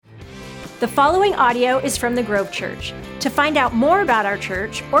The following audio is from the Grove Church. To find out more about our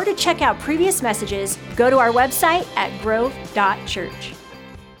church or to check out previous messages, go to our website at grove.church.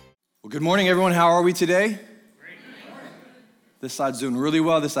 Well, good morning, everyone. How are we today? This side's doing really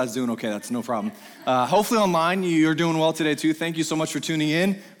well. This side's doing okay. That's no problem. Hopefully online, you're doing well today too. Thank you so much for tuning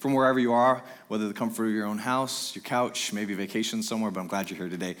in from wherever you are, whether the comfort of your own house, your couch, maybe vacation somewhere, but I'm glad you're here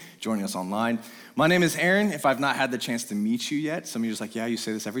today joining us online. My name is Aaron. If I've not had the chance to meet you yet, some of you are just like, yeah, you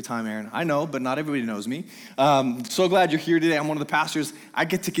say this every time, Aaron. I know, but not everybody knows me. So glad you're here today. I'm one of the pastors. I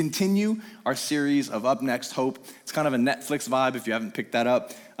get to continue our series of Up Next Hope. It's kind of a Netflix vibe if you haven't picked that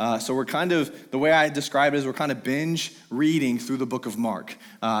up. So we're kind of, the way I describe it is we're kind of binge reading through the book of Mark,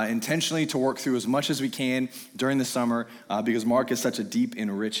 intentionally to work through as much as we can during the summer because Mark is such a deep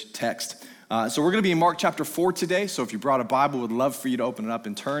and rich text. So we're going to be in Mark chapter 4 today. So if you brought a Bible, we'd love for you to open it up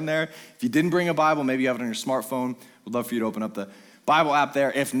and turn there. If you didn't bring a Bible, maybe you have it on your smartphone, we'd love for you to open up the Bible app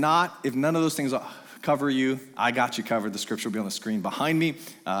there. If not, if none of those things cover you, I got you covered. The scripture will be on the screen behind me.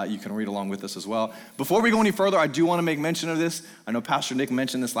 You can read along with us as well. Before we go any further, I do want to make mention of this. I know Pastor Nick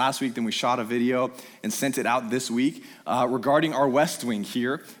mentioned this last week, then we shot a video and sent it out this week regarding our West Wing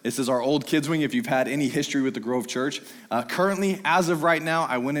here. This is our old kids wing if you've had any history with the Grove Church. Currently, as of right now,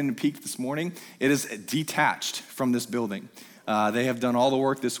 I went in and peeked this morning. It is detached from this building. They have done all the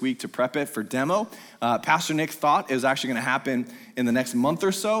work this week to prep it for demo. Pastor Nick thought it was actually going to happen in the next month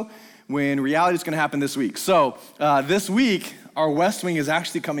or so, when reality is going to happen this week. So this week, our West Wing is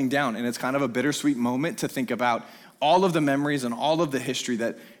actually coming down, and it's kind of a bittersweet moment to think about all of the memories and all of the history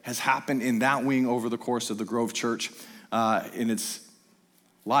that has happened in that wing over the course of the Grove Church in its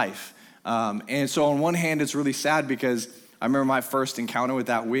life. And so on one hand, it's really sad because I remember my first encounter with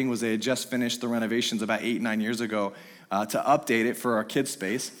that wing was they had just finished the renovations about 8-9 years ago to update it for our kids'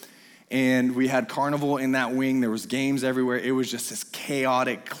 space. And we had carnival in that wing. There was games everywhere. It was just this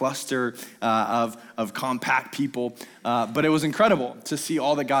chaotic cluster of compact people. But it was incredible to see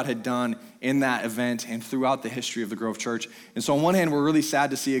all that God had done in that event and throughout the history of the Grove Church. And so on one hand, we're really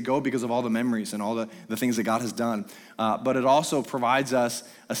sad to see it go because of all the memories and all the things that God has done. But it also provides us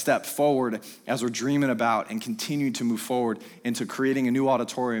a step forward as we're dreaming about and continue to move forward into creating a new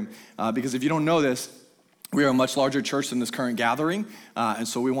auditorium. Because if you don't know this, we are a much larger church than this current gathering, and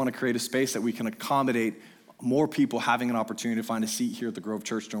so we want to create a space that we can accommodate more people having an opportunity to find a seat here at the Grove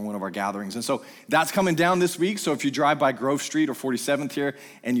Church during one of our gatherings. And so that's coming down this week, so if you drive by Grove Street or 47th here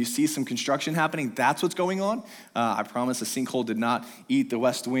and you see some construction happening, that's what's going on. I promise a sinkhole did not eat the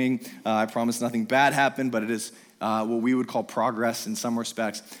West Wing. I promise nothing bad happened, but it is what we would call progress in some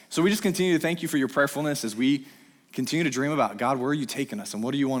respects. So we just continue to thank you for your prayerfulness as we continue to dream about, God, where are you taking us and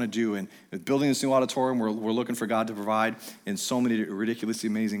what do you want to do? And building this new auditorium, we're looking for God to provide in so many ridiculously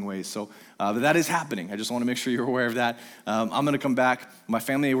amazing ways. So but that is happening. I just want to make sure you're aware of that. I'm going to come back. My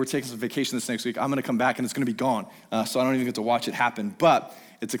family, we're taking some vacation this next week. I'm going to come back and it's going to be gone. So I don't even get to watch it happen. But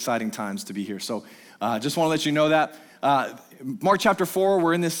it's exciting times to be here. So just want to let you know that. Mark chapter 4,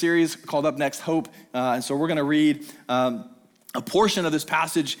 we're in this series called Up Next Hope. And so we're going to read a portion of this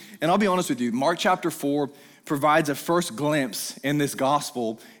passage. And I'll be honest with you, Mark chapter 4 provides a first glimpse in this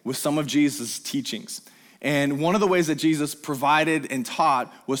gospel with some of Jesus' teachings. And one of the ways that Jesus provided and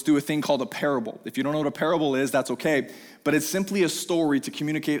taught was through a thing called a parable. If you don't know what a parable is, that's okay. But it's simply a story to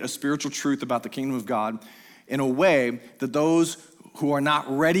communicate a spiritual truth about the kingdom of God in a way that those who are not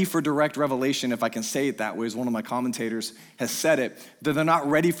ready for direct revelation, if I can say it that way, as one of my commentators has said it, that they're not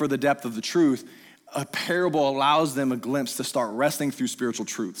ready for the depth of the truth. A parable allows them a glimpse to start wrestling through spiritual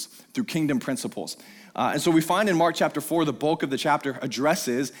truths, through kingdom principles. And so we find in Mark chapter 4, the bulk of the chapter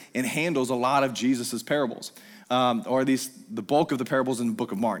addresses and handles a lot of Jesus's parables. Or at least the bulk of the parables in the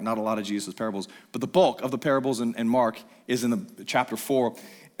book of Mark, not a lot of Jesus' parables, but the bulk of the parables in Mark is in the chapter 4.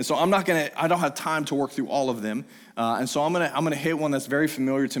 And so I don't have time to work through all of them. And so I'm gonna hit one that's very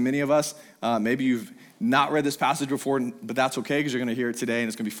familiar to many of us. Maybe you've not read this passage before, but that's okay because you're gonna hear it today and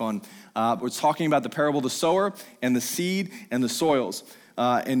it's gonna be fun. We're talking about the parable of the sower and the seed and the soils.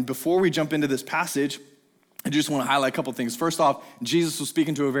 And before we jump into this passage, I just want to highlight a couple things. First off, Jesus was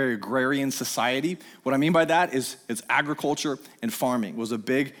speaking to a very agrarian society. What I mean by that is it's agriculture and farming was a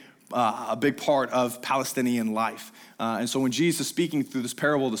big part of Palestinian life. And so when Jesus is speaking through this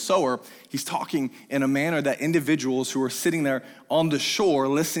parable of the sower, he's talking in a manner that individuals who are sitting there on the shore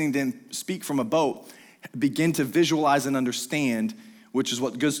listening to him speak from a boat begin to visualize and understand, which is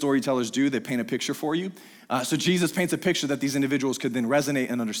what good storytellers do. They paint a picture for you. So Jesus paints a picture that these individuals could then resonate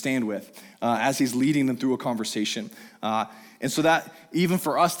and understand with as he's leading them through a conversation. And so that even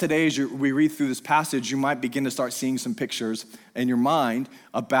for us today, as we read through this passage, you might begin to start seeing some pictures in your mind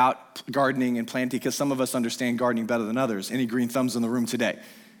about gardening and planting, because some of us understand gardening better than others. Any green thumbs in the room today?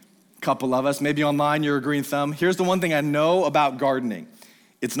 couple of us. Maybe online you're a green thumb. Here's the one thing I know about gardening.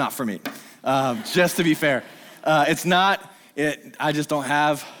 It's not for me, just to be fair. It's not, I just don't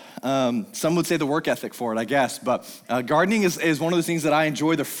have, some would say the work ethic for it, I guess. But gardening is one of those things that I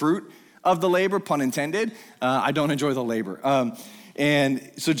enjoy the fruit of the labor, pun intended. I don't enjoy the labor.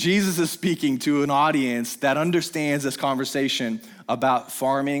 And so Jesus is speaking to an audience that understands this conversation about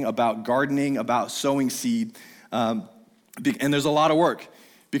farming, about gardening, about sowing seed. And there's a lot of work,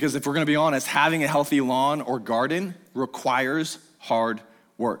 because if we're gonna be honest, having a healthy lawn or garden requires hard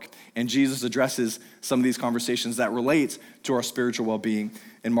work. And Jesus addresses some of these conversations that relate to our spiritual well-being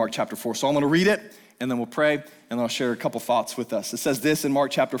in Mark chapter 4. So I'm gonna read it, and then we'll pray, and then I'll share a couple thoughts with us. It says this in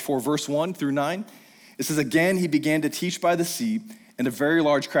Mark chapter 4, verse 1 through 9. It says, "Again, he began to teach by the sea, and a very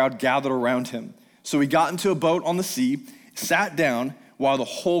large crowd gathered around him. So he got into a boat on the sea, sat down while the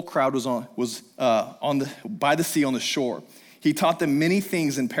whole crowd was by the sea on the shore. He taught them many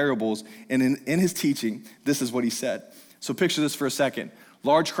things in parables, and in his teaching, this is what he said." So picture this for a second.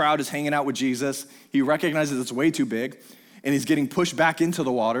 Large crowd is hanging out with Jesus. He recognizes it's way too big, and he's getting pushed back into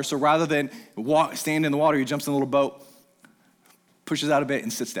the water. So rather than stand in the water, he jumps in a little boat, pushes out a bit,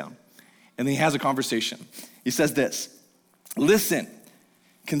 and sits down. And then he has a conversation. He says this, "Listen,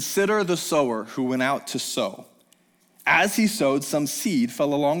 consider the sower who went out to sow. As he sowed, some seed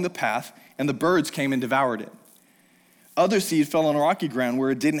fell along the path, and the birds came and devoured it. Other seed fell on rocky ground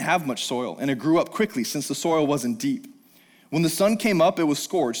where it didn't have much soil, and it grew up quickly since the soil wasn't deep. When the sun came up, it was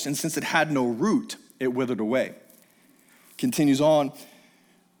scorched, and since it had no root, it withered away." Continues on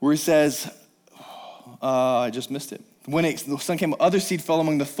where he says, I just missed it. "When the sun came up, other seed fell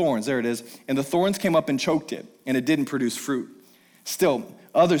among the thorns," there it is, "and the thorns came up and choked it, and it didn't produce fruit. Still,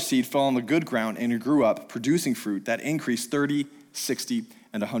 other seed fell on the good ground, and it grew up, producing fruit that increased 30, 60,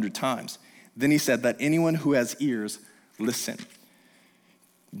 and 100 times. Then he said, let anyone who has ears listen."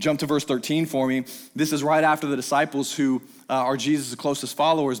 Jump to verse 13 for me. This is right after the disciples who are Jesus' closest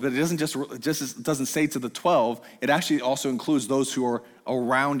followers, but it doesn't say to the 12. It actually also includes those who are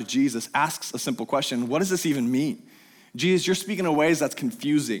around Jesus. Asks a simple question: what does this even mean? Jesus, you're speaking in ways that's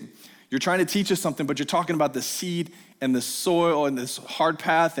confusing. You're trying to teach us something, but you're talking about the seed and the soil and this hard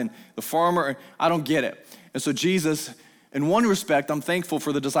path and the farmer. I don't get it. And so Jesus, in one respect, I'm thankful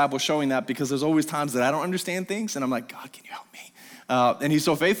for the disciples showing that, because there's always times that I don't understand things, and I'm like, God, can you help me? And he's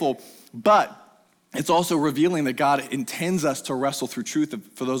so faithful. But it's also revealing that God intends us to wrestle through truth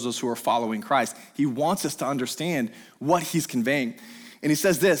for those of us who are following Christ. He wants us to understand what he's conveying. And he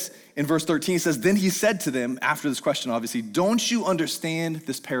says this in verse 13, he says, "Then he said to them," after this question obviously, "don't you understand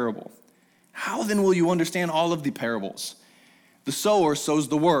this parable? How then will you understand all of the parables? The sower sows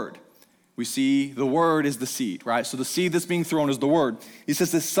the word." We see the word is the seed, right? So the seed that's being thrown is the word. He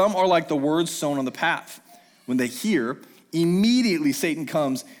says that some are like the words sown on the path. When they hear, immediately Satan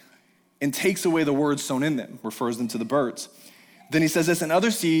comes and takes away the words sown in them, refers them to the birds. Then he says this, "And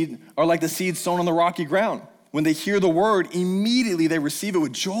other seed are like the seed sown on the rocky ground. When they hear the word, immediately they receive it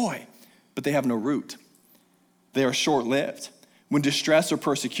with joy, but they have no root. They are short-lived. When distress or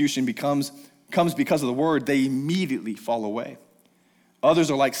persecution comes because of the word, they immediately fall away.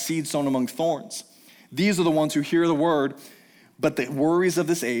 Others are like seed sown among thorns. These are the ones who hear the word, but the worries of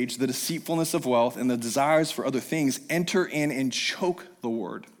this age, the deceitfulness of wealth, and the desires for other things enter in and choke the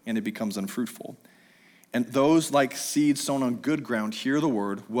word, and it becomes unfruitful. And those like seed sown on good ground hear the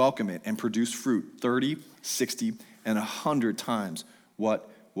word, welcome it, and produce fruit 30, 60, and 100 times what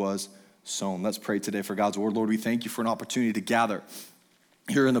was sown." Let's pray today for God's word. Lord, we thank you for an opportunity to gather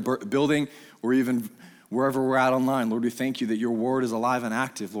here in the building or even wherever we're at online. Lord, we thank you that your word is alive and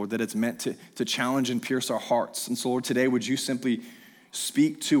active, Lord, that it's meant to challenge and pierce our hearts. And so, Lord, today would you simply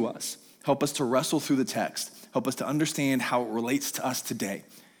speak to us. Help us to wrestle through the text. Help us to understand how it relates to us today,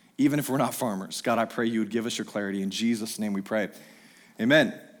 even if we're not farmers. God, I pray you would give us your clarity. In Jesus' name we pray.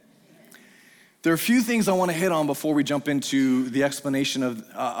 Amen. There are a few things I want to hit on before we jump into the explanation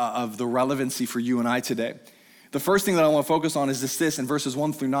of the relevancy for you and I today. The first thing that I want to focus on is this. In verses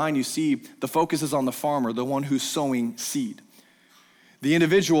 1 through 9, you see the focus is on the farmer, the one who's sowing seed. The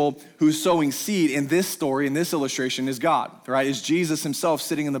individual who's sowing seed in this story, in this illustration, is God, right? Is Jesus himself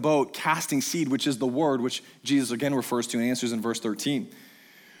sitting in the boat casting seed, which is the word, which Jesus again refers to and answers in verse 13.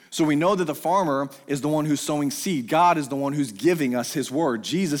 So we know that the farmer is the one who's sowing seed. God is the one who's giving us his word.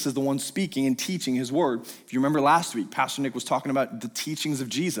 Jesus is the one speaking and teaching his word. If you remember last week, Pastor Nick was talking about the teachings of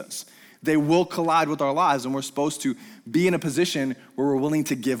Jesus. They will collide with our lives, and we're supposed to be in a position where we're willing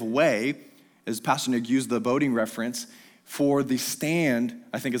to give way, as Pastor Nick used the boating reference, for the stand.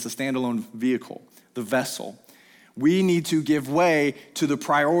 I think it's a standalone vehicle, the vessel. We need to give way to the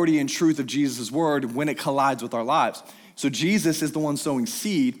priority and truth of Jesus' word when it collides with our lives. So Jesus is the one sowing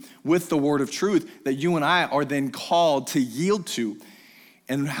seed with the word of truth that you and I are then called to yield to.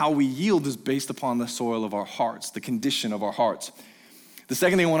 And how we yield is based upon the soil of our hearts, the condition of our hearts. The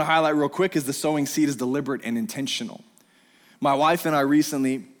second thing I want to highlight real quick is the sowing seed is deliberate and intentional. My wife and I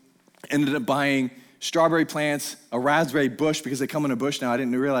recently ended up buying strawberry plants, a raspberry bush, because they come in a bush now. I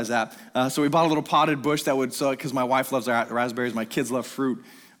didn't realize that. So we bought a little potted bush that would sow it because my wife loves raspberries. My kids love fruit.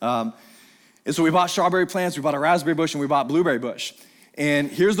 And so we bought strawberry plants, we bought a raspberry bush, and we bought blueberry bush. And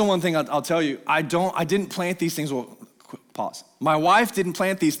here's the one thing I'll tell you. I didn't plant these things. Well, pause. My wife didn't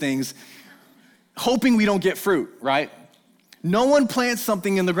plant these things hoping we don't get fruit, right? No one plants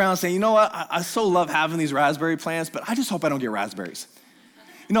something in the ground saying, you know what, I so love having these raspberry plants, but I just hope I don't get raspberries.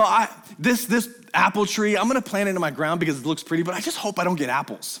 You know, this apple tree, I'm gonna plant it in my ground because it looks pretty, but I just hope I don't get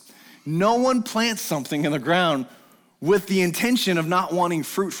apples. No one plants something in the ground with the intention of not wanting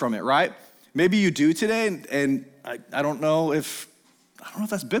fruit from it, right? Maybe you do today, and I don't know if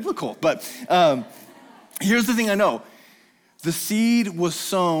that's biblical, but here's the thing I know. The seed was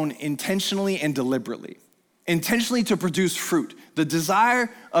sown intentionally and deliberately. Intentionally to produce fruit. The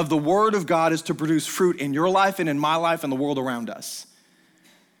desire of the word of God is to produce fruit in your life and in my life and the world around us.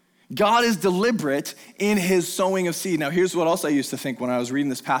 God is deliberate in his sowing of seed. Now, here's what else I used to think when I was reading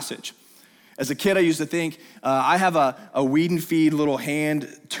this passage. As a kid, I used to think, I have a weed and feed little hand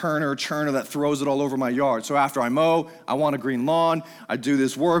churner that throws it all over my yard. So after I mow, I want a green lawn. I do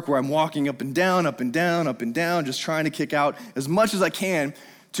this work where I'm walking up and down, up and down, up and down, just trying to kick out as much as I can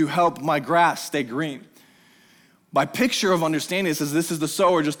to help my grass stay green. My picture of understanding says this is the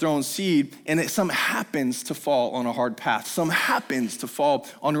sower just throwing seed, and some happens to fall on a hard path. Some happens to fall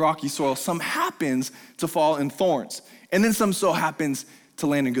on rocky soil. Some happens to fall in thorns. And then some so happens to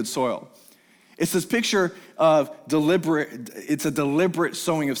land in good soil. It's this picture of it's a deliberate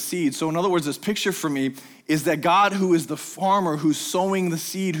sowing of seed. So in other words, this picture for me is that God, who is the farmer, who's sowing the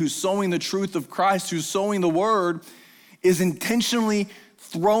seed, who's sowing the truth of Christ, who's sowing the word, is intentionally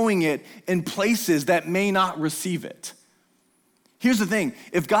throwing it in places that may not receive it. Here's the thing,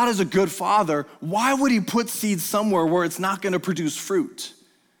 if God is a good father, why would he put seed somewhere where it's not gonna produce fruit?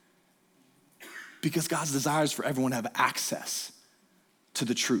 Because God's desire is for everyone to have access to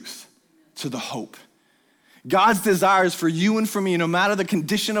the truth, to the hope. God's desire is for you and for me, no matter the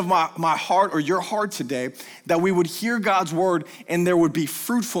condition of my heart or your heart today, that we would hear God's word and there would be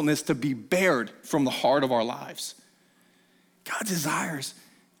fruitfulness to be bared from the heart of our lives. God desires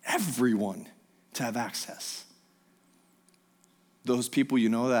everyone to have access. Those people you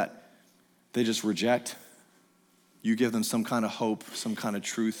know that they just reject, you give them some kind of hope, some kind of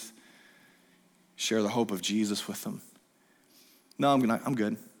truth, share the hope of Jesus with them. No, I'm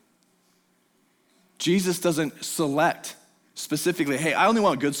good. Jesus doesn't select specifically, hey, I only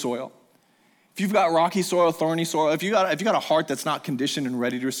want good soil. If you've got rocky soil, thorny soil, if you got a heart that's not conditioned and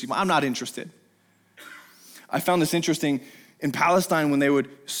ready to receive, I'm not interested. I found this interesting. In Palestine, when they would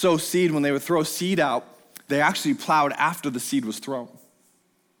sow seed, when they would throw seed out, they actually plowed after the seed was thrown.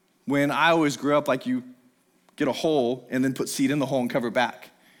 When I always grew up, like you get a hole and then put seed in the hole and cover it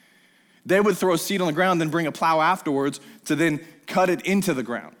back. They would throw seed on the ground, then bring a plow afterwards to then cut it into the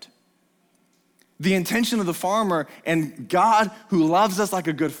ground. The intention of the farmer and God, who loves us like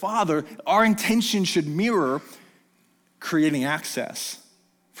a good father, our intention should mirror creating access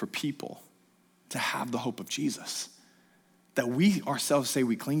for people to have the hope of Jesus that we ourselves say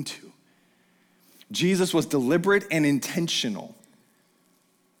we cling to. Jesus was deliberate and intentional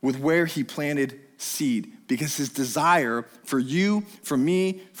with where he planted seed because his desire for you, for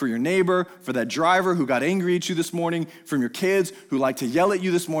me, for your neighbor, for that driver who got angry at you this morning, from your kids who like to yell at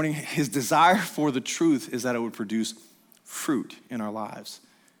you this morning, his desire for the truth is that it would produce fruit in our lives.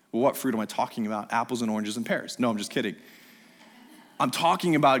 Well, what fruit am I talking about? Apples and oranges and pears. No, I'm just kidding. I'm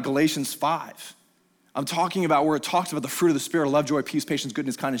talking about Galatians 5. I'm talking about where it talks about the fruit of the Spirit, love, joy, peace, patience,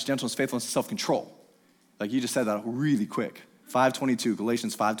 goodness, kindness, gentleness, faithfulness, and self-control. Like you just said that really quick. 5:22,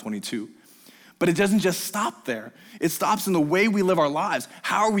 Galatians 5:22. But it doesn't just stop there. It stops in the way we live our lives.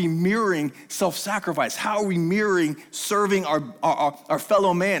 How are we mirroring self-sacrifice? How are we mirroring serving our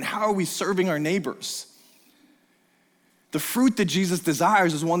fellow man? How are we serving our neighbors? The fruit that Jesus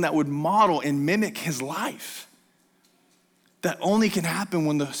desires is one that would model and mimic his life. That only can happen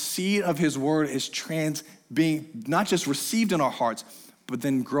when the seed of his word is being not just received in our hearts, but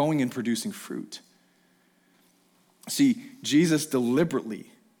then growing and producing fruit. See, Jesus deliberately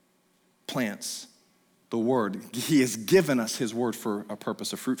plants the word. He has given us his word for a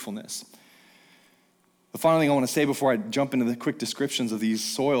purpose of fruitfulness. The final thing I want to say before I jump into the quick descriptions of these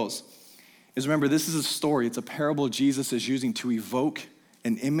soils is remember, this is a story. It's a parable Jesus is using to evoke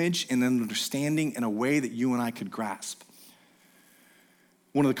an image and an understanding in a way that you and I could grasp.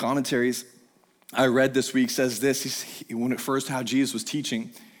 One of the commentaries I read this week says this, when it first how Jesus was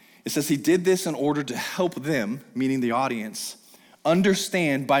teaching, it says he did this in order to help them, meaning the audience,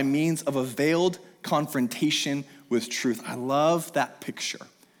 understand by means of a veiled confrontation with truth. I love that picture.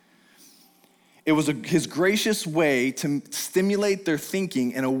 It was his gracious way to stimulate their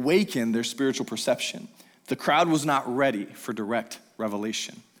thinking and awaken their spiritual perception. The crowd was not ready for direct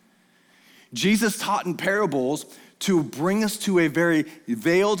revelation. Jesus taught in parables to bring us to a very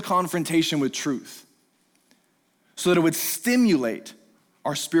veiled confrontation with truth so that it would stimulate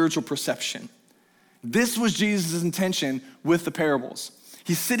our spiritual perception. This was Jesus' intention with the parables.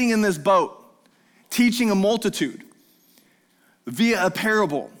 He's sitting in this boat, teaching a multitude via a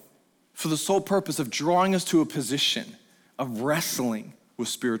parable for the sole purpose of drawing us to a position of wrestling with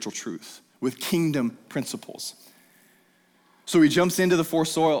spiritual truth, with kingdom principles. So he jumps into the four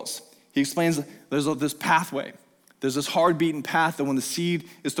soils. He explains there's this pathway. There's this hard beaten path that when the seed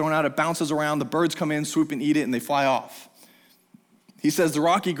is thrown out, it bounces around, the birds come in, swoop and eat it, and they fly off. He says the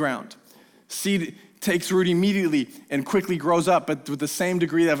rocky ground, seed takes root immediately and quickly grows up, but with the same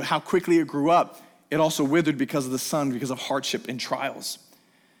degree of how quickly it grew up, it also withered because of the sun, because of hardship and trials.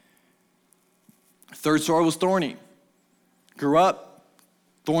 Third soil was thorny. Grew up,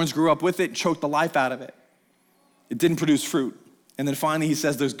 thorns grew up with it, choked the life out of it. It didn't produce fruit. And then finally he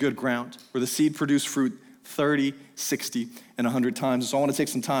says there's good ground, where the seed produced fruit 30, 60, and 100 times. So I want to take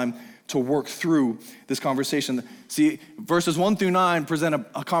some time to work through this conversation. See, verses 1 through 9 present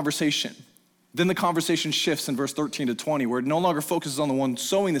a conversation. Then the conversation shifts in verse 13 to 20, where it no longer focuses on the one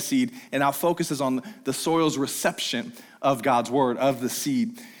sowing the seed, and now focuses on the soil's reception of God's word, of the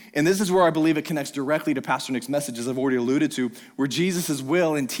seed. And this is where I believe it connects directly to Pastor Nick's message, as I've already alluded to, where Jesus'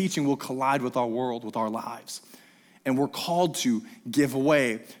 will and teaching will collide with our world, with our lives. And we're called to give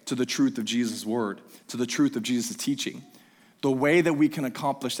way to the truth of Jesus' word, to the truth of Jesus' teaching. The way that we can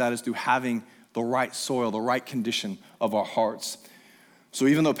accomplish that is through having the right soil, the right condition of our hearts. So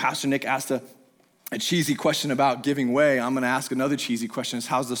even though Pastor Nick asked a cheesy question about giving way, I'm gonna ask another cheesy question, is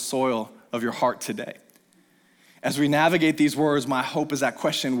how's the soil of your heart today? As we navigate these words, my hope is that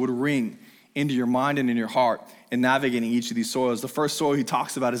question would ring into your mind and in your heart in navigating each of these soils. The first soil he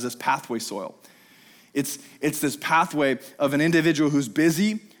talks about is this pathway soil. It's this pathway of an individual who's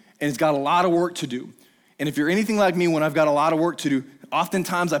busy and has got a lot of work to do. And if you're anything like me, when I've got a lot of work to do,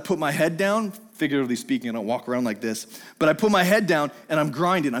 oftentimes I put my head down, figuratively speaking, I don't walk around like this, but I put my head down and I'm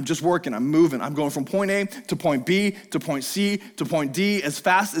grinding, I'm just working, I'm moving. I'm going from point A to point B to point C to point D as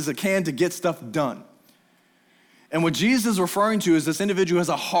fast as I can to get stuff done. And what Jesus is referring to is this individual has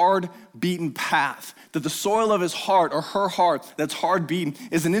a hard beaten path, that the soil of his heart or her heart that's hard beaten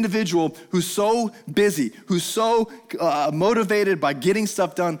is an individual who's so busy, who's so motivated by getting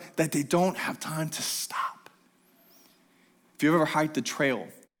stuff done that they don't have time to stop. If you've ever hiked the trail,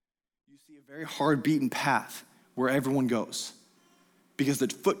 you see a very hard beaten path where everyone goes because the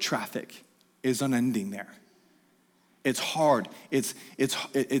foot traffic is unending there. It's hard, it's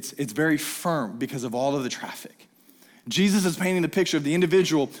very firm because of all of the traffic. Jesus is painting the picture of the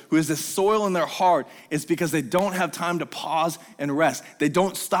individual who has this soil in their heart. It's because they don't have time to pause and rest. They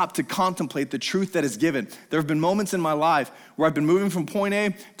don't stop to contemplate the truth that is given. There have been moments in my life where I've been moving from point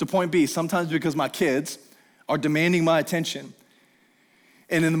A to point B, sometimes because my kids are demanding my attention.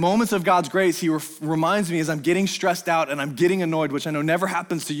 And in the moments of God's grace, he reminds me as I'm getting stressed out and I'm getting annoyed, which I know never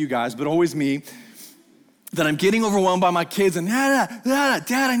happens to you guys, but always me, that I'm getting overwhelmed by my kids and, Dad,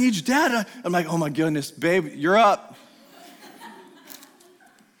 I need you, Dad. I'm like, oh my goodness, babe, you're up.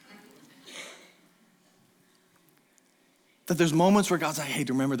 That there's moments where God's like, hey,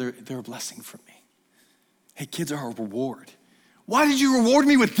 remember, they're a blessing from me. Hey, kids are a reward. Why did you reward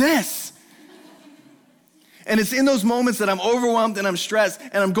me with this? And it's in those moments that I'm overwhelmed and I'm stressed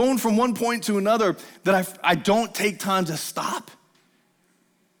and I'm going from one point to another that I don't take time to stop.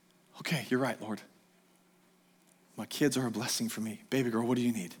 Okay, you're right, Lord. My kids are a blessing for me. Baby girl, what do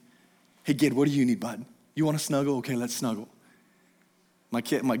you need? Hey, Gid, what do you need, bud? You want to snuggle? Okay, let's snuggle. My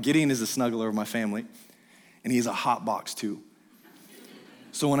Gideon is a snuggler of my family. And he's a hot box too.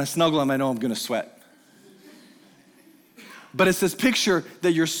 So when I snuggle him, I know I'm gonna sweat. But it's this picture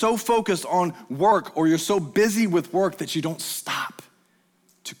that you're so focused on work or you're so busy with work that you don't stop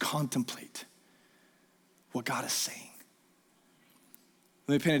to contemplate what God is saying.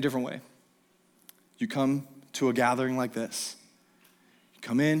 Let me paint it a different way. You come to a gathering like this. You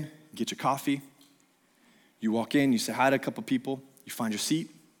come in, you get your coffee. You walk in, you say hi to a couple people. You find your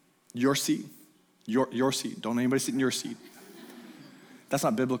seat, your seat. Your seat. Don't anybody sit in your seat. That's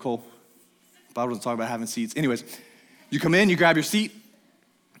not biblical. The Bible doesn't talk about having seats. Anyways, you come in, you grab your seat,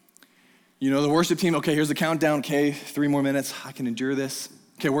 The worship team, okay, here's the countdown. Okay, 3 more minutes. I can endure this.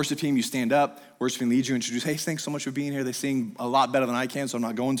 Okay, worship team, you stand up. Worship team leads you, introduce, hey, thanks so much for being here. They sing a lot better than I can, so I'm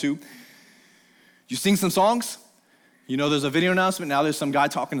not going to. You sing some songs. There's a video announcement. Now there's some guy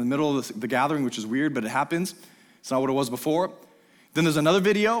talking in the middle of the gathering, which is weird, but it happens. It's not what it was before. Then there's another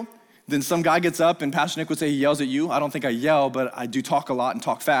video. Then some guy gets up, and Pastor Nick would say he yells at you. I don't think I yell, but I do talk a lot and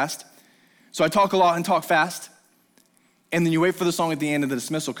talk fast. So I talk a lot and talk fast. And then you wait for the song at the end of the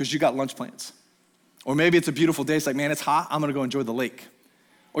dismissal because you got lunch plans. Or maybe it's a beautiful day. It's like, man, it's hot. I'm going to go enjoy the lake.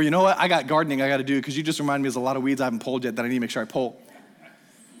 Or you know what? I got gardening I got to do because you just reminded me there's a lot of weeds I haven't pulled yet that I need to make sure I pull.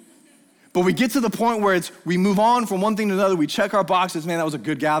 But we get to the point where we move on from one thing to another. We check our boxes. Man, that was a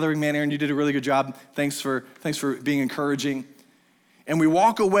good gathering. Man, Aaron, you did a really good job. Thanks for being encouraging. And we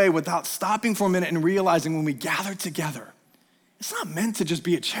walk away without stopping for a minute and realizing when we gather together, it's not meant to just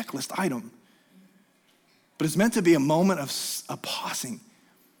be a checklist item, but it's meant to be a moment of pausing,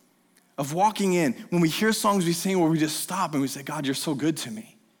 of walking in. When we hear songs we sing where we just stop and we say, God, you're so good to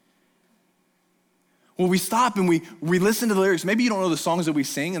me. Well, we stop and we listen to the lyrics. Maybe you don't know the songs that we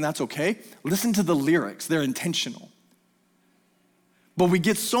sing, and that's okay. Listen to the lyrics. They're intentional. But we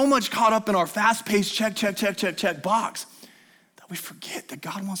get so much caught up in our fast-paced check box that we forget that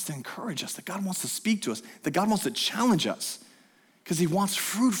God wants to encourage us, that God wants to speak to us, that God wants to challenge us because he wants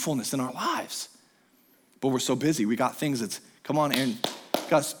fruitfulness in our lives. But we're so busy. We got things that's, come on, Aaron, you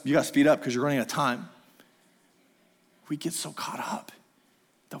got to speed up because you're running out of time. We get so caught up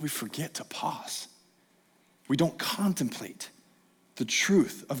that we forget to pause. We don't contemplate the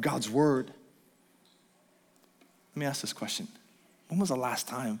truth of God's word. Let me ask this question. When was the last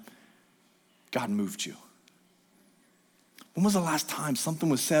time God moved you? When was the last time something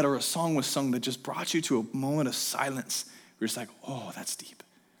was said or a song was sung that just brought you to a moment of silence where you're just like, oh, that's deep?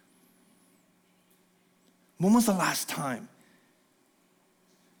 When was the last time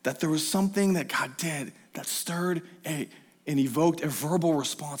that there was something that God did that stirred and evoked a verbal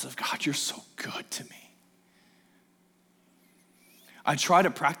response of, God, you're so good to me? I try to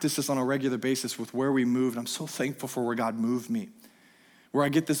practice this on a regular basis with where we moved. I'm so thankful for where God moved me, where I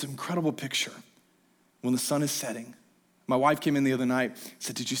get this incredible picture when the sun is setting. My wife came in the other night and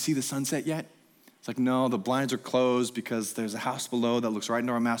said, did you see the sunset yet? It's like, no, the blinds are closed because there's a house below that looks right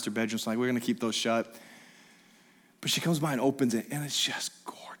into our master bedroom. So we're going to keep those shut. But she comes by and opens it, and it's just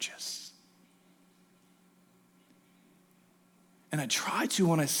gorgeous. And I try to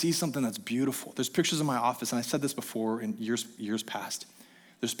when I see something that's beautiful. There's pictures in my office, and I said this before in years past.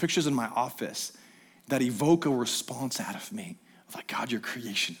 There's pictures in my office that evoke a response out of me of like, God, your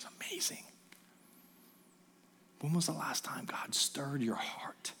creation is amazing. When was the last time God stirred your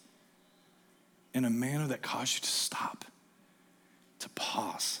heart in a manner that caused you to stop, to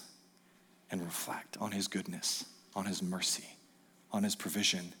pause and reflect on his goodness, on his mercy, on his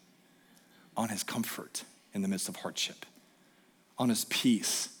provision, on his comfort in the midst of hardship, on his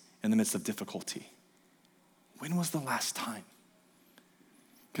peace in the midst of difficulty? When was the last time?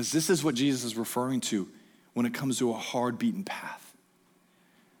 Because this is what Jesus is referring to when it comes to a hard beaten path.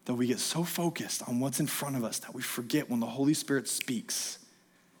 That we get so focused on what's in front of us that we forget when the Holy Spirit speaks.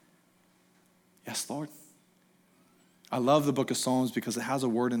 Yes, Lord. I love the book of Psalms because it has a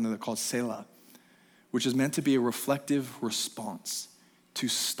word in there called Selah, which is meant to be a reflective response, to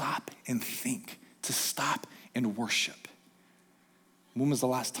stop and think, to stop and worship. When was the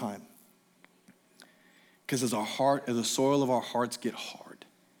last time? Because as the soil of our hearts get hard,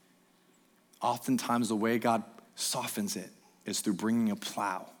 oftentimes the way God softens it is through bringing a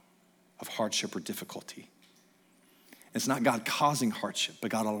plow of hardship or difficulty. It's not God causing hardship, but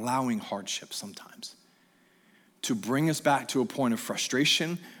God allowing hardship sometimes to bring us back to a point of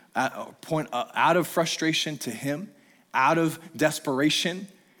frustration, out of frustration to him, out of desperation,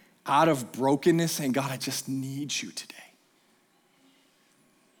 out of brokenness, saying, God, I just need you today.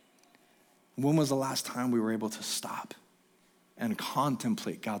 When was the last time we were able to stop and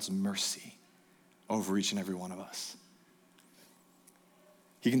contemplate God's mercy over each and every one of us?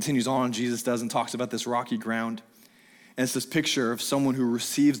 He continues on, Jesus does, and talks about this rocky ground. And it's this picture of someone who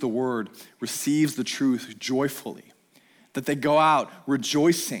receives the word, receives the truth joyfully. That they go out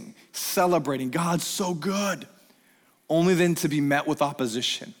rejoicing, celebrating, God's so good, only then to be met with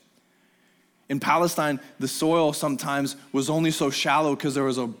opposition. In Palestine, the soil sometimes was only so shallow because there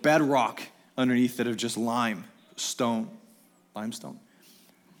was a bedrock underneath it of just limestone.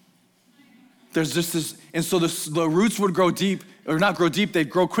 There's just this, and so the roots would grow deep, or not grow deep, they'd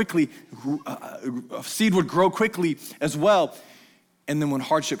grow quickly. A seed would grow quickly as well. And then when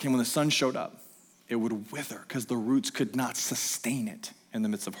hardship came, when the sun showed up, it would wither because the roots could not sustain it in the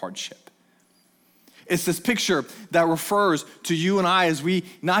midst of hardship. It's this picture that refers to you and I as we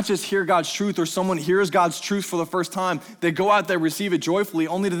not just hear God's truth or someone hears God's truth for the first time, they go out there, receive it joyfully,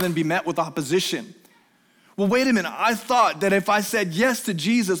 only to then be met with opposition. Well, wait a minute, I thought that if I said yes to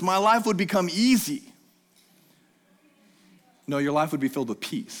Jesus, my life would become easy. No, your life would be filled with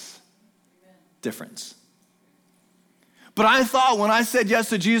peace. Difference. But I thought when I said yes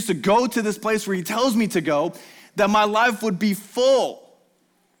to Jesus to go to this place where he tells me to go, that my life would be full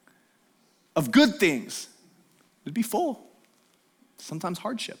of good things. It'd be full. Sometimes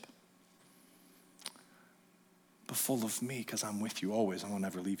hardship. But full of me because I'm with you always. I will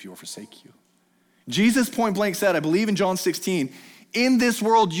never leave you or forsake you. Jesus point blank said, I believe in John 16, in this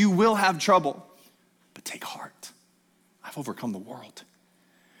world you will have trouble, but take heart. I've overcome the world.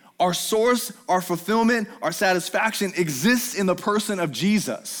 Our source, our fulfillment, our satisfaction exists in the person of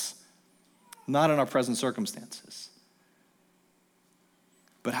Jesus, not in our present circumstances.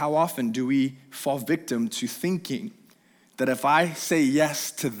 But how often do we fall victim to thinking that if I say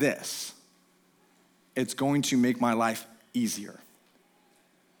yes to this, it's going to make my life easier?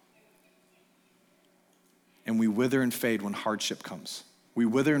 And we wither and fade when hardship comes. We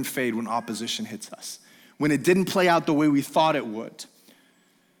wither and fade when opposition hits us. When it didn't play out the way we thought it would.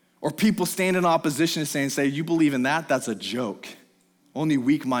 Or people stand in opposition and say, you believe in that? That's a joke. Only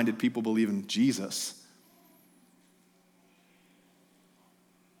weak-minded people believe in Jesus.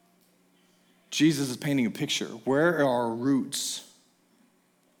 Jesus is painting a picture. Where are our roots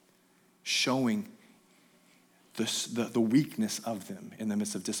showing the weakness of them in the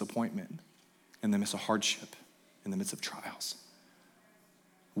midst of disappointment, in the midst of hardship, in the midst of trials?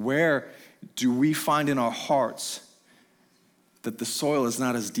 Where do we find in our hearts that the soil is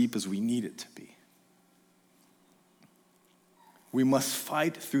not as deep as we need it to be? We must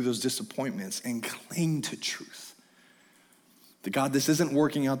fight through those disappointments and cling to truth. That God, this isn't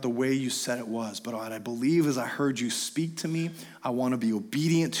working out the way you said it was, but what I believe as I heard you speak to me, I want to be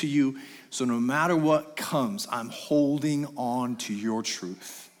obedient to you. So no matter what comes, I'm holding on to your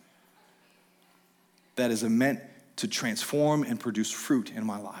truth. That is meant to transform and produce fruit in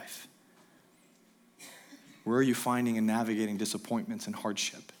my life. Where are you finding and navigating disappointments and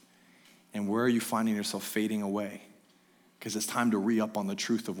hardship? And where are you finding yourself fading away? Because it's time to re-up on the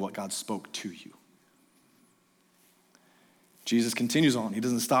truth of what God spoke to you. Jesus continues on. He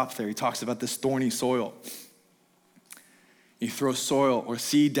doesn't stop there. He talks about this thorny soil. You throw soil or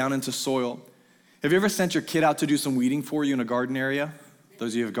seed down into soil. Have you ever sent your kid out to do some weeding for you in a garden area?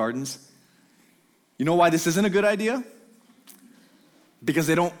 Those of you who have gardens. You know why this isn't a good idea? Because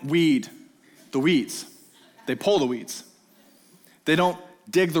they don't weed the weeds. They pull the weeds. They don't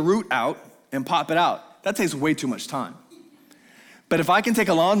dig the root out and pop it out. That takes way too much time. But if I can take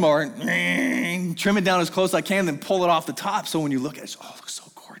a lawnmower and trim it down as close as I can, then pull it off the top, so when you look at it, it looks so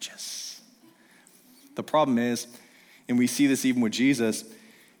gorgeous. The problem is, and we see this even with Jesus,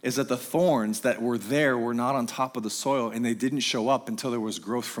 is that the thorns that were there were not on top of the soil, and they didn't show up until there was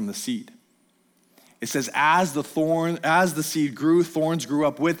growth from the seed. It says, as the seed grew, thorns grew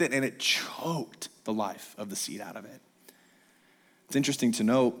up with it, and it choked the life of the seed out of it. It's interesting to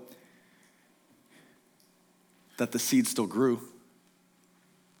note that the seed still grew,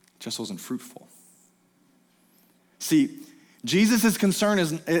 just wasn't fruitful. See, Jesus' concern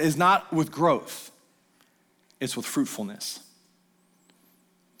is not with growth, it's with fruitfulness.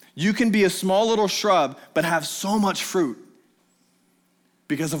 You can be a small little shrub, but have so much fruit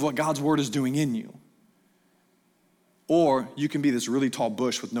because of what God's word is doing in you. Or you can be this really tall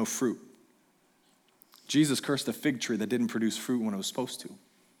bush with no fruit. Jesus cursed a fig tree that didn't produce fruit when it was supposed to.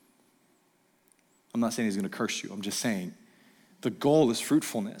 I'm not saying he's going to curse you. I'm just saying the goal is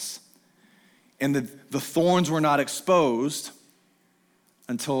fruitfulness. And the thorns were not exposed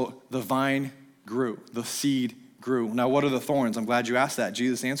until the vine grew, the seed grew. Now, what are the thorns? I'm glad you asked that.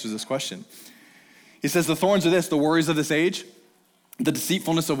 Jesus answers this question. He says the thorns are this: the worries of this age, the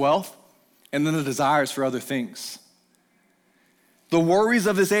deceitfulness of wealth, and then the desires for other things. The worries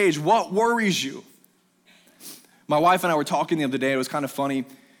of this age, what worries you? My wife and I were talking the other day. It was kind of funny.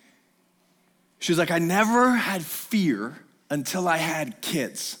 She was like, I never had fear until I had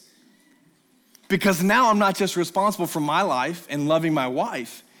kids. Because now I'm not just responsible for my life and loving my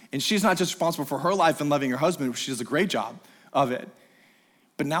wife, and she's not just responsible for her life and loving her husband, which she does a great job of it.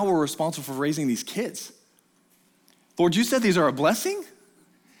 But now we're responsible for raising these kids. Lord, you said these are a blessing?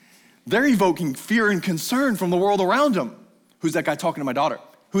 They're evoking fear and concern from the world around them. Who's that guy talking to my daughter?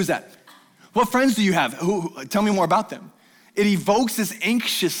 Who's that? What friends do you have? Tell me more about them. It evokes this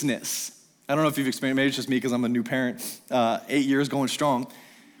anxiousness. I don't know if you've experienced, maybe it's just me because I'm a new parent, 8 years going strong.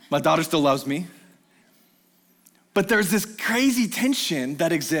 My daughter still loves me. But there's this crazy tension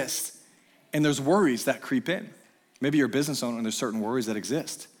that exists. And there's worries that creep in. Maybe you're a business owner and there's certain worries that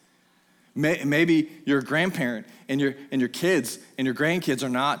exist. Maybe you're a grandparent and your kids and your grandkids are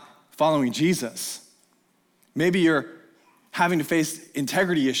not following Jesus. Maybe you're having to face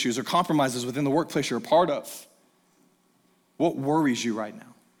integrity issues or compromises within the workplace you're a part of. What worries you right now?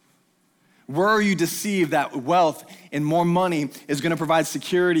 Where are you deceived that wealth and more money is gonna provide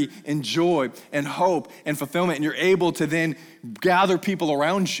security and joy and hope and fulfillment, and you're able to then gather people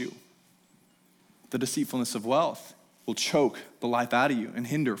around you? The deceitfulness of wealth will choke the life out of you and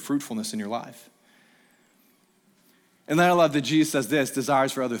hinder fruitfulness in your life. And then I love that Jesus says this,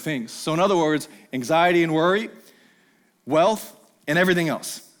 desires for other things. So in other words, anxiety and worry, wealth, and everything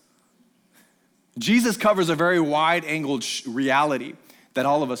else. Jesus covers a very wide-angled reality that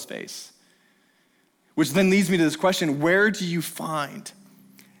all of us face, which then leads me to this question: where do you find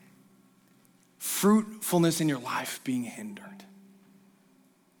fruitfulness in your life being hindered?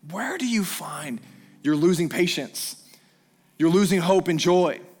 Where do you find you're losing patience? You're losing hope and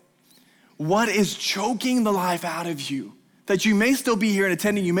joy? What is choking the life out of you? That you may still be here and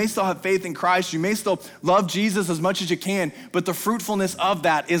attending, you may still have faith in Christ, you may still love Jesus as much as you can, but the fruitfulness of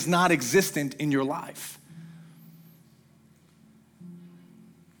that is not existent in your life.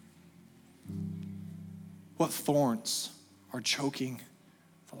 What thorns are choking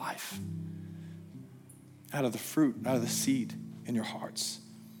the life out of the fruit, out of the seed in your hearts?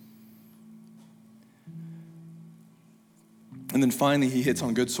 And then finally, he hits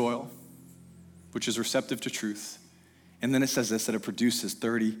on good soil, which is receptive to truth. And then it says this, that it produces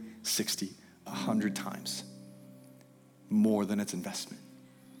 30, 60, 100 times more than its investment.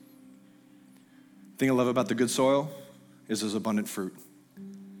 The thing I love about the good soil is there's abundant fruit.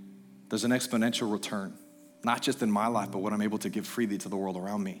 There's an exponential return, not just in my life, but what I'm able to give freely to the world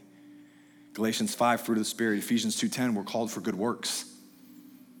around me. Galatians 5, fruit of the Spirit. Ephesians 2:10, we're called for good works.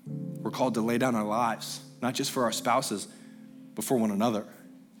 We're called to lay down our lives, not just for our spouses, but for one another.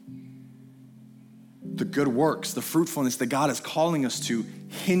 The good works, the fruitfulness that God is calling us to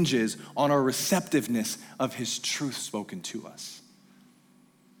hinges on our receptiveness of his truth spoken to us.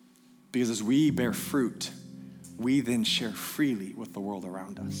 Because as we bear fruit, we then share freely with the world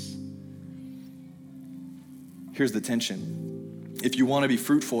around us. Here's the tension. If you want to be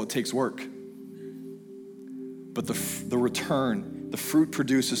fruitful, it takes work. But the return, the fruit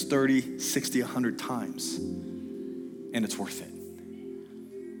produces 30, 60, 100 times. And it's worth it.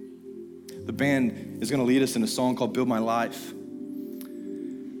 The band is gonna lead us in a song called Build My Life. And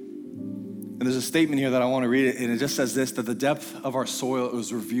there's a statement here that I wanna read it, and it just says this, that the depth of our soil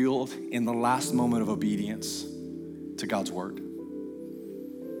was revealed in the last moment of obedience to God's word.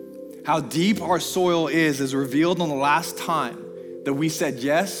 How deep our soil is revealed on the last time that we said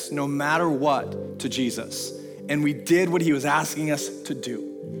yes, no matter what, to Jesus. And we did what he was asking us to do.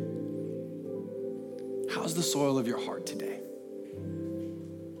 How's the soil of your heart today?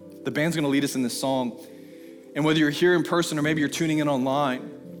 The band's gonna lead us in this song. And whether you're here in person or maybe you're tuning in online,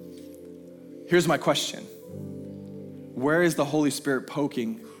 here's my question. Where is the Holy Spirit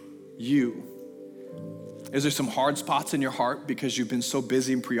poking you? Is there some hard spots in your heart because you've been so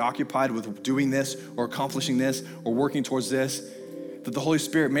busy and preoccupied with doing this or accomplishing this or working towards this, that the Holy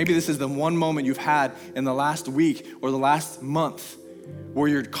Spirit, maybe this is the one moment you've had in the last week or the last month where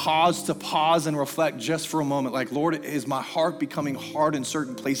you're caused to pause and reflect just for a moment, like, Lord, is my heart becoming hard in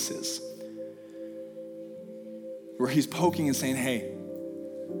certain places? Where he's poking and saying, hey,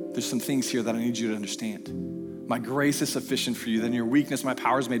 there's some things here that I need you to understand. My grace is sufficient for you, then your weakness, my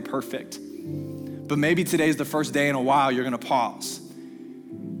power is made perfect. But maybe today is the first day in a while you're gonna pause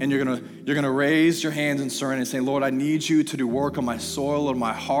and you're gonna raise your hands in surrender and say, Lord, I need you to do work on my soil, on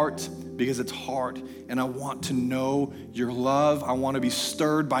my heart, because it's hard. And I want to know your love. I want to be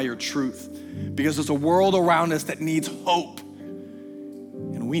stirred by your truth, because there's a world around us that needs hope,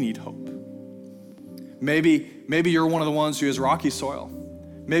 and we need hope. Maybe you're one of the ones who has rocky soil.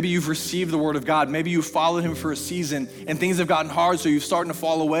 Maybe you've received the word of God. Maybe you've followed him for a season and things have gotten hard, so you're starting to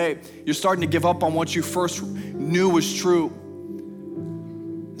fall away. You're starting to give up on what you first knew was true.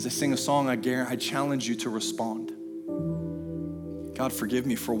 As I sing a song, I challenge you to respond. God, forgive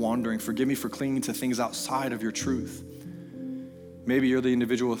me for wandering. Forgive me for clinging to things outside of your truth. Maybe you're the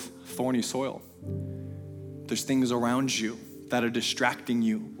individual with thorny soil. There's things around you that are distracting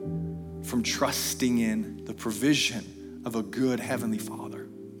you from trusting in the provision of a good Heavenly Father.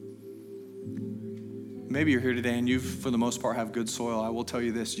 Maybe you're here today and you, for the most part, have good soil. I will tell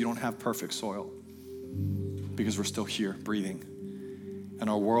you this, you don't have perfect soil, because we're still here breathing. And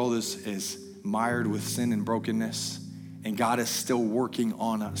our world is mired with sin and brokenness. And God is still working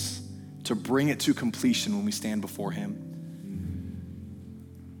on us to bring it to completion when we stand before him.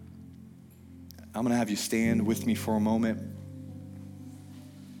 I'm going to have you stand with me for a moment.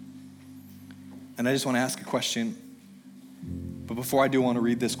 And I just want to ask a question. But before I do, I want to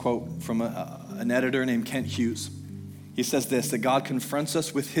read this quote from an editor named Kent Hughes. He says this, that God confronts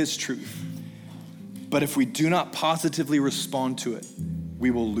us with his truth, but if we do not positively respond to it, we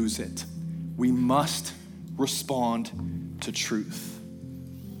will lose it. We must respond to truth.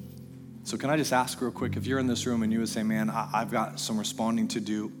 So can I just ask real quick, if you're in this room and you would say, man, I've got some responding to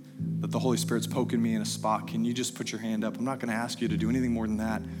do, that the Holy Spirit's poking me in a spot, can you just put your hand up? I'm not going to ask you to do anything more than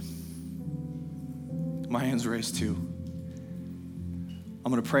that. My hand's raised too.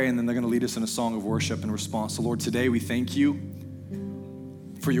 I'm going to pray, and then they're going to lead us in a song of worship in response. So Lord, today we thank you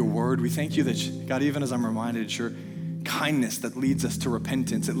for your word. We thank you that, God, even as I'm reminded, it's your kindness that leads us to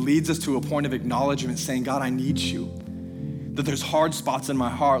repentance. It leads us to a point of acknowledgement saying, God, I need you. That there's hard spots in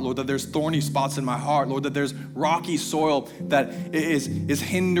my heart, Lord, that there's thorny spots in my heart, Lord, that there's rocky soil that is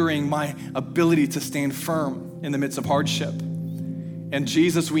hindering my ability to stand firm in the midst of hardship. And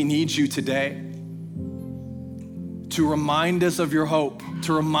Jesus, we need you today to remind us of your hope,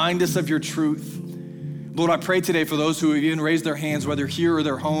 to remind us of your truth. Lord, I pray today for those who have even raised their hands, whether here or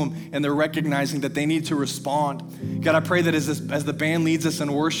they're home, and they're recognizing that they need to respond. God, I pray that as the band leads us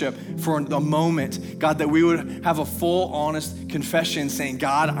in worship for a moment, God, that we would have a full, honest confession saying,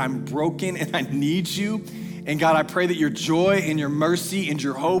 God, I'm broken and I need you. And God, I pray that your joy and your mercy and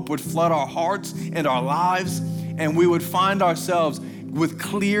your hope would flood our hearts and our lives, and we would find ourselves with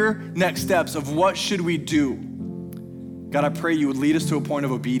clear next steps of what should we do. God, I pray you would lead us to a point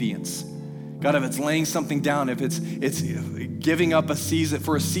of obedience. God, if it's laying something down, if it's giving up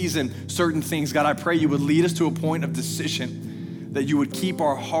for a season, certain things, God, I pray you would lead us to a point of decision, that you would keep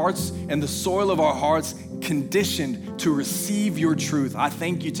our hearts and the soil of our hearts conditioned to receive your truth. I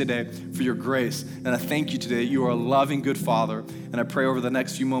thank you today for your grace, and I thank you today that you are a loving, good Father, and I pray over the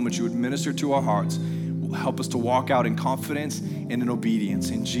next few moments you would minister to our hearts, help us to walk out in confidence and in obedience.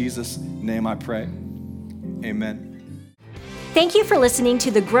 In Jesus' name I pray, amen. Thank you for listening to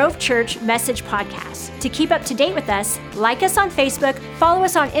the Grove Church Message Podcast. To keep up to date with us, like us on Facebook, follow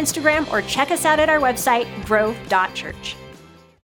us on Instagram, or check us out at our website, grove.church.